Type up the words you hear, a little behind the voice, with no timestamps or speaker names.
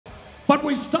But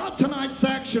we start tonight's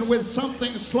action with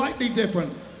something slightly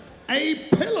different. A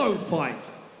pillow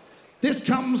fight. This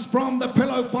comes from the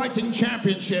Pillow Fighting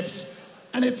Championships,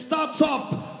 and it starts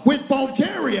off with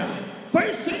Bulgaria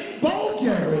facing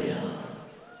Bulgaria.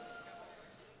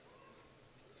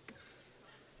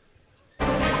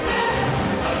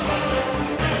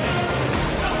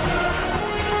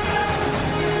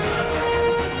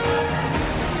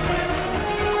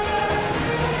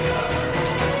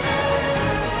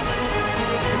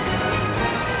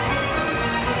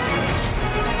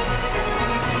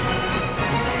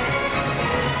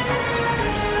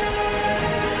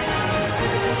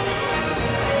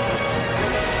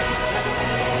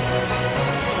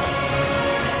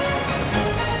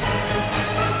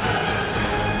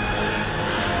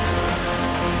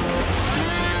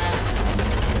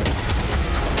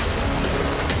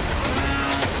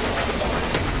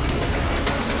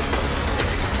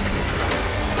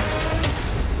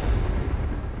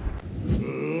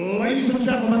 Ladies and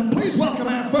gentlemen, please welcome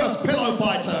our first pillow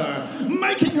fighter,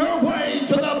 making her way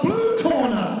to the blue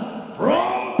corner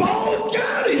from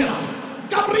Bulgaria,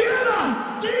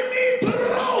 Gabriela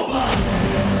Dimitrova.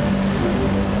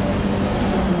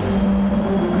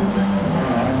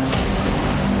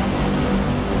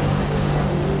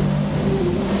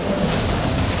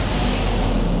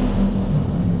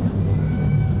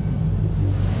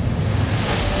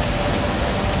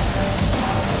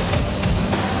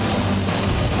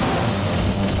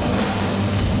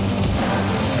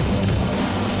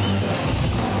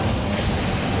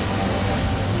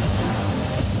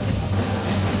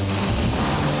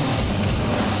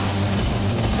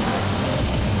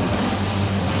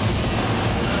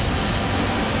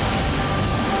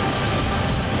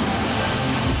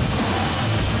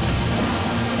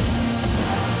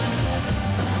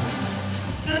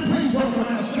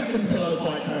 Second pillow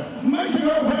fighter, making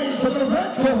her way to the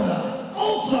red corner,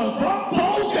 also from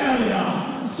Bulgaria,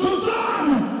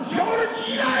 Suzan,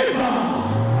 Georgieva.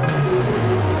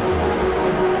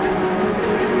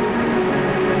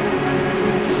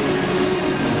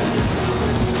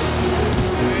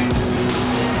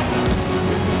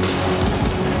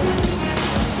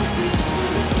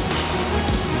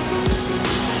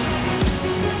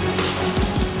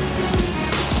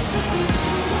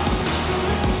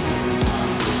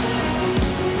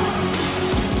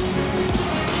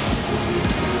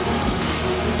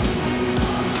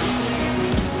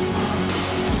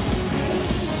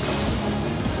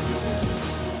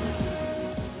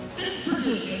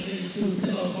 These two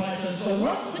pillow fighters. So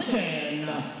once again,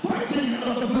 fighting out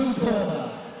of the blue corner,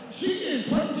 she is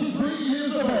 23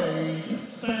 years of age,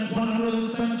 stands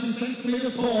 170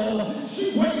 centimeters tall.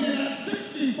 She weighed in at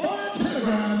 65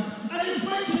 kilograms and is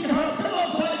making her pillow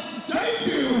fight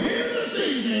debut here this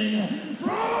evening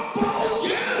from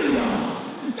Bulgaria,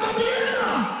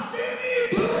 Gabriela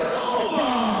Dimitrova.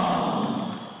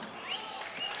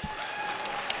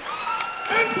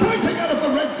 And fighting out of the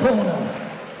red corner,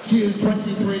 she is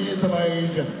 23 years of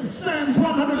age, stands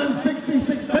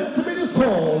 166 centimeters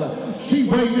tall. She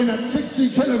weighed in at 60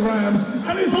 kilograms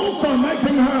and is also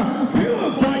making her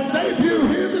pillow fight debut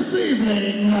here this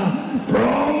evening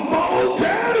from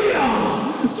Bulgaria,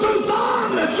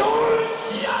 Suzan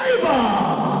Georgieva.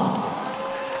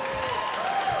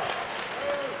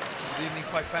 Good evening,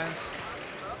 fight fans.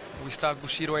 We start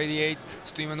Bushido 88,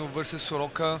 Stoimenov versus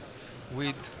Soroka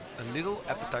with a little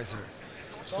appetizer.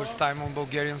 First time on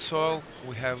Bulgarian soil,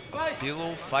 we have a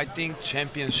Pillow Fighting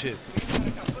Championship.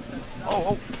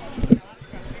 Oh.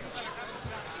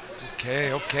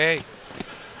 Okay.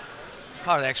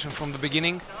 Hard action from the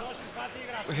beginning.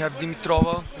 We have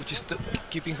Dimitrova, which is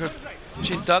keeping her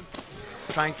chin tucked,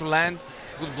 trying to land.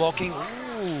 Good blocking.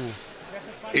 Ooh.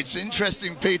 It's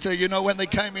interesting, Peter, you know, when they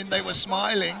came in, they were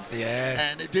smiling. Yeah.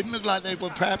 And it didn't look like they were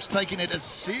perhaps taking it as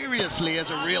seriously as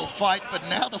a real fight, but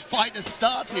now the fight has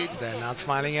started. They're not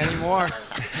smiling anymore.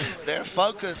 They're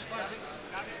focused.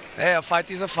 Hey, a fight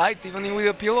is a fight, even with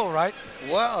a pillow, right?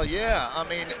 Well, yeah, I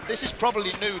mean, this is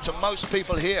probably new to most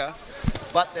people here,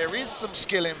 but there is some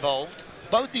skill involved.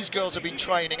 Both these girls have been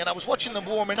training, and I was watching them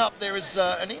warming up. There is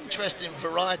an interesting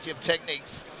variety of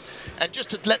techniques. And just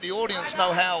to let the audience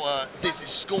know how this is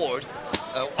scored,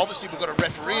 obviously we've got a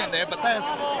referee in there, but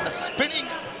there's a spinning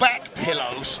back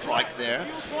pillow strike there,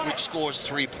 which scores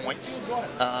 3 points.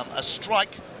 A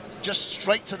strike just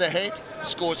straight to the head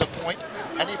scores a point.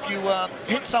 And if you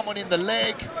hit someone in the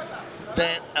leg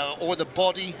then, or the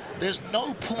body, there's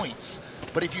no points.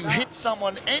 But if you hit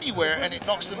someone anywhere and it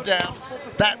knocks them down,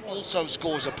 that also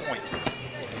scores a point.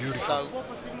 Beautiful. So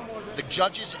the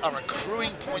judges are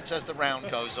accruing points as the round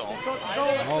goes on.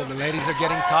 Oh, the ladies are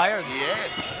getting tired.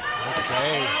 Yes.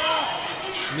 Okay.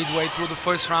 midway through the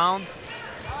first round.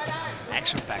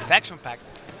 Action-packed, action-packed.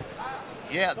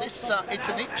 Yeah, this it's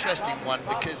an interesting one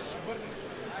because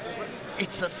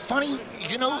it's a funny,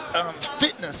 you know,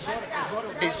 fitness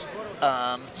is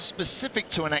specific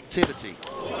to an activity.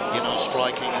 You know,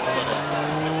 striking has got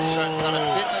a certain kind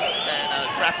of fitness, and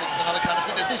grappling is another kind of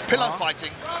fitness. This pillow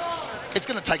fighting, it's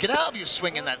going to take it out of you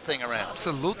swinging that thing around.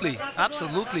 Absolutely,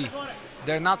 absolutely.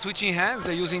 They're not switching hands,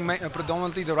 they're using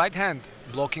predominantly the right hand,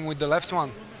 blocking with the left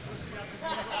one.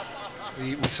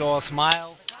 We saw a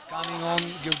smile coming on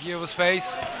Georgieva's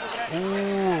face.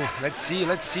 Ooh, let's see,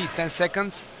 10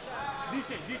 seconds.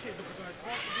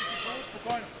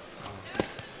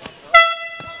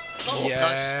 Oh,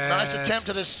 yes. nice attempt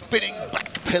at a spinning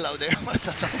back pillow there. I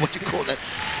don't know what you call that.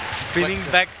 Spinning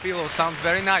But, back pillow sounds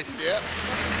very nice. Yeah.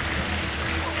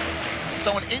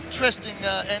 So an interesting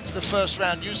end to the first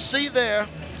round. You see there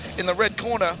in the red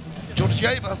corner,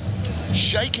 Georgieva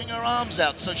shaking her arms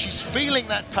out, so she's feeling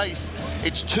that pace.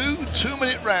 It's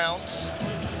two-minute rounds.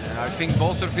 And I think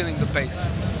both are feeling the pace,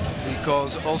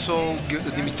 because also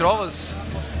Dimitrova's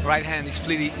right hand is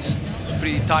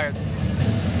pretty tired.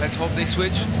 Let's hope they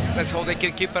switch. Let's hope they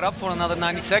can keep it up for another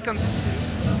 90 seconds.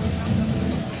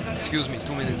 Excuse me,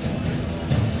 2 minutes.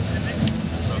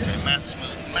 It's okay.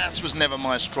 Maths was never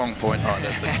my strong point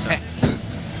either. But,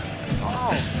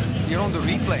 oh, here on the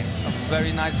replay, a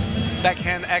very nice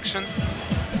backhand action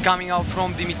coming out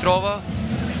from Dimitrova.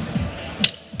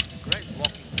 Great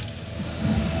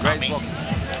blocking. Great blocking.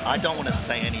 I don't want to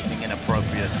say anything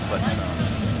inappropriate, but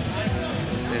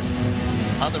there's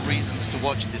other reasons to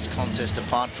watch this contest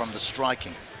apart from the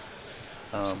striking.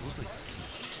 Absolutely.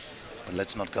 But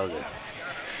let's not go there.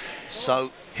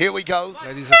 So here we go.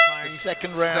 Ladies are trying. The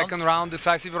second round. Second round,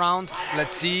 decisive round.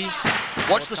 Let's see.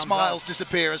 Watch the smiles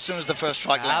disappear as soon as the first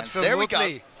strike lands. Absolutely. There we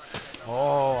go.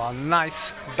 Oh, a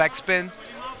nice backspin.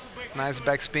 Nice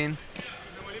backspin.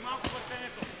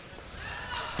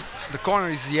 The corner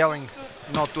is yelling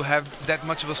not to have that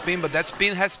much of a spin, but that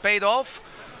spin has paid off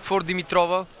for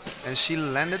Dimitrova, and she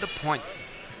landed a point.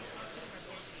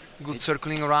 Good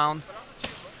circling around.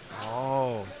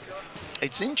 Oh.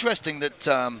 It's interesting that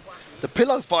the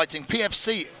pillow fighting,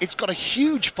 PFC, it's got a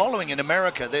huge following in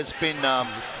America. There's been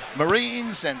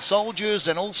Marines and soldiers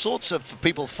and all sorts of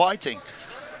people fighting.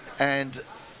 And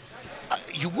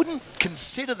you wouldn't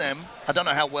consider them, I don't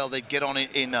know how well they get on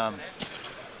it in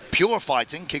pure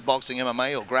fighting, kickboxing,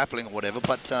 MMA, or grappling or whatever,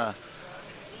 but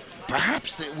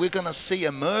perhaps we're going to see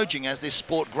emerging as this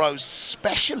sport grows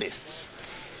specialists.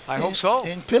 I hope so.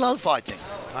 In pillow fighting.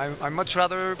 I much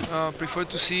rather prefer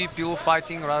to see pillow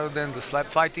fighting rather than the slap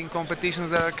fighting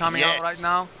competitions that are coming out right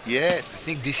now. Yes. I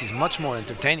think this is much more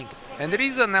entertaining. And there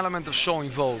is an element of show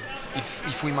involved,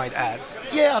 if we might add.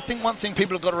 Yeah, I think one thing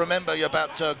people have got to remember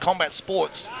about combat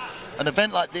sports, an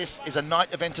event like this is a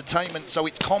night of entertainment, so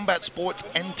it's combat sports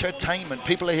entertainment.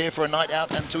 People are here for a night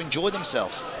out and to enjoy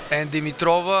themselves. And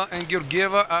Dimitrova and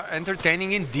Georgieva are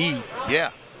entertaining indeed.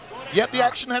 Yeah. Yep, the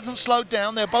action hasn't slowed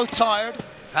down. They're both tired.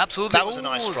 Absolutely. That was a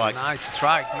nice strike. Nice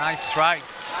strike, nice strike.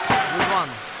 Good one.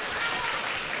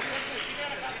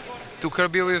 Took her a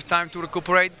bit of time to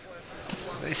recuperate.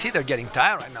 You see, they're getting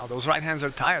tired right now. Those right hands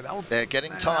are tired. They're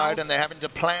getting tired and they're having to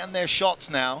plan their shots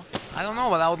now. I don't know,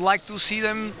 but I would like to see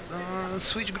them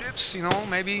switch grips, you know,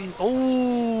 maybe.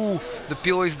 Oh, the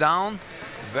pillow is down.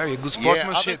 Very good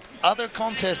sportsmanship. Yeah, other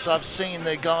contests I've seen,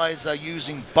 the guys are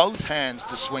using both hands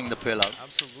to swing the pillow.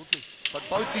 Absolutely. But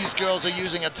both these girls are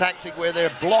using a tactic where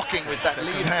they're blocking with that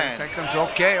lead hand. 10 seconds,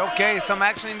 okay. Some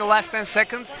action in the last 10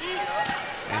 seconds.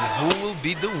 And who will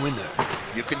be the winner?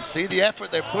 You can see the effort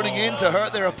they're putting in to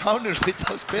hurt their opponent with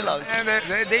those pillows. And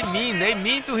they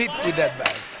mean to hit with that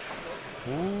bag.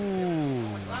 Ooh.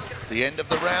 The end of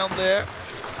the round there.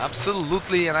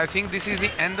 Absolutely, and I think this is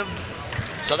the end of...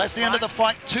 So that's the end of the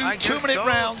fight. Two-minute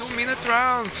rounds. 2 minute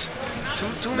rounds. Two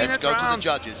minute rounds. Let's go to the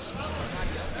judges.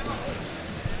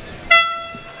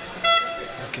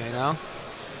 Okay, now.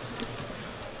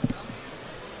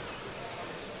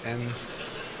 And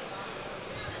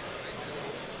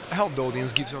I hope the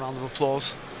audience gives a round of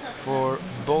applause for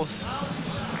both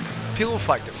pillow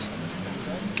fighters.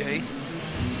 Okay.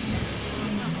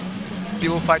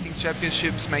 Pillow fighting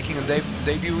championships making a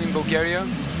debut in Bulgaria,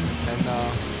 and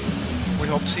we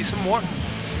hope to see some more.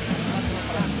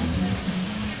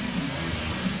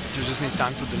 You just need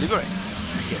time to deliberate.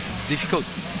 I guess it's difficult.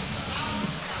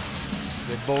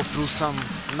 They both threw some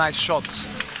nice shots.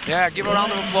 Yeah, give a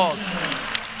round of applause.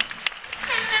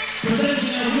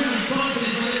 Presenting a winner's trophy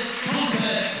for this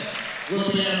contest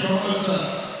will be our promoter,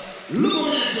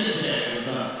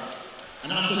 Georgieva.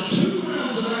 And after 2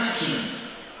 rounds of action,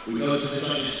 We go to the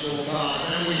judges'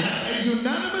 scorecards and we have a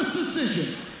unanimous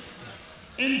decision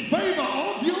in favor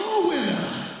of your winner.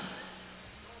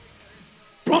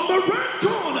 From the red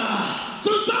corner,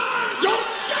 Suzan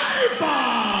Georgieva!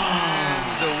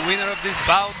 The winner of this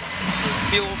bout, the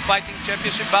Pillow Fighting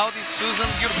Championship bout, is Suzan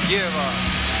Georgieva.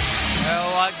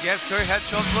 Well, I guess her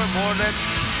headshots were more than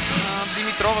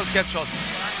Dimitrova's headshots.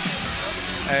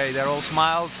 Hey, they're all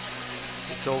smiles.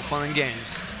 It's all fun and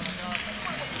games.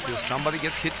 Until somebody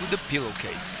gets hit with the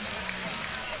pillowcase.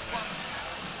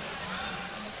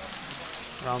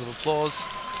 Round of applause.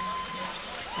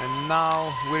 And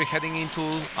now we're heading into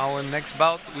our next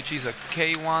bout, which is a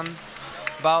K1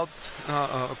 bout,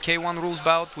 a K1 rules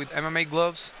bout with MMA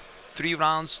gloves. 3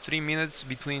 rounds, 3 minutes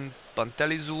between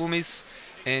Pantelis Zulumis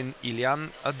and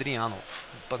Ilian Adrianov.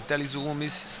 Pantelis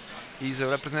Zulumis is a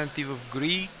representative of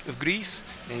Greece,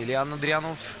 and Ilian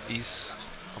Adrianov is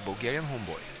a Bulgarian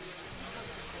homeboy.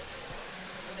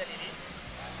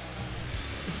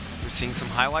 We're seeing some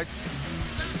highlights.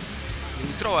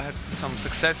 Dimitrova had some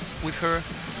success with her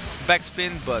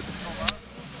backspin, but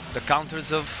the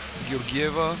counters of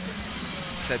Georgieva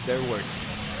said their word.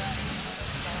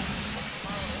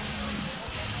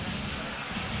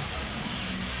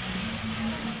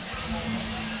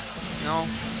 You know,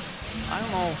 I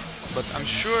don't know, but I'm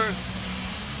sure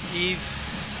if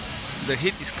the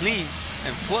hit is clean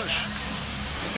and flush,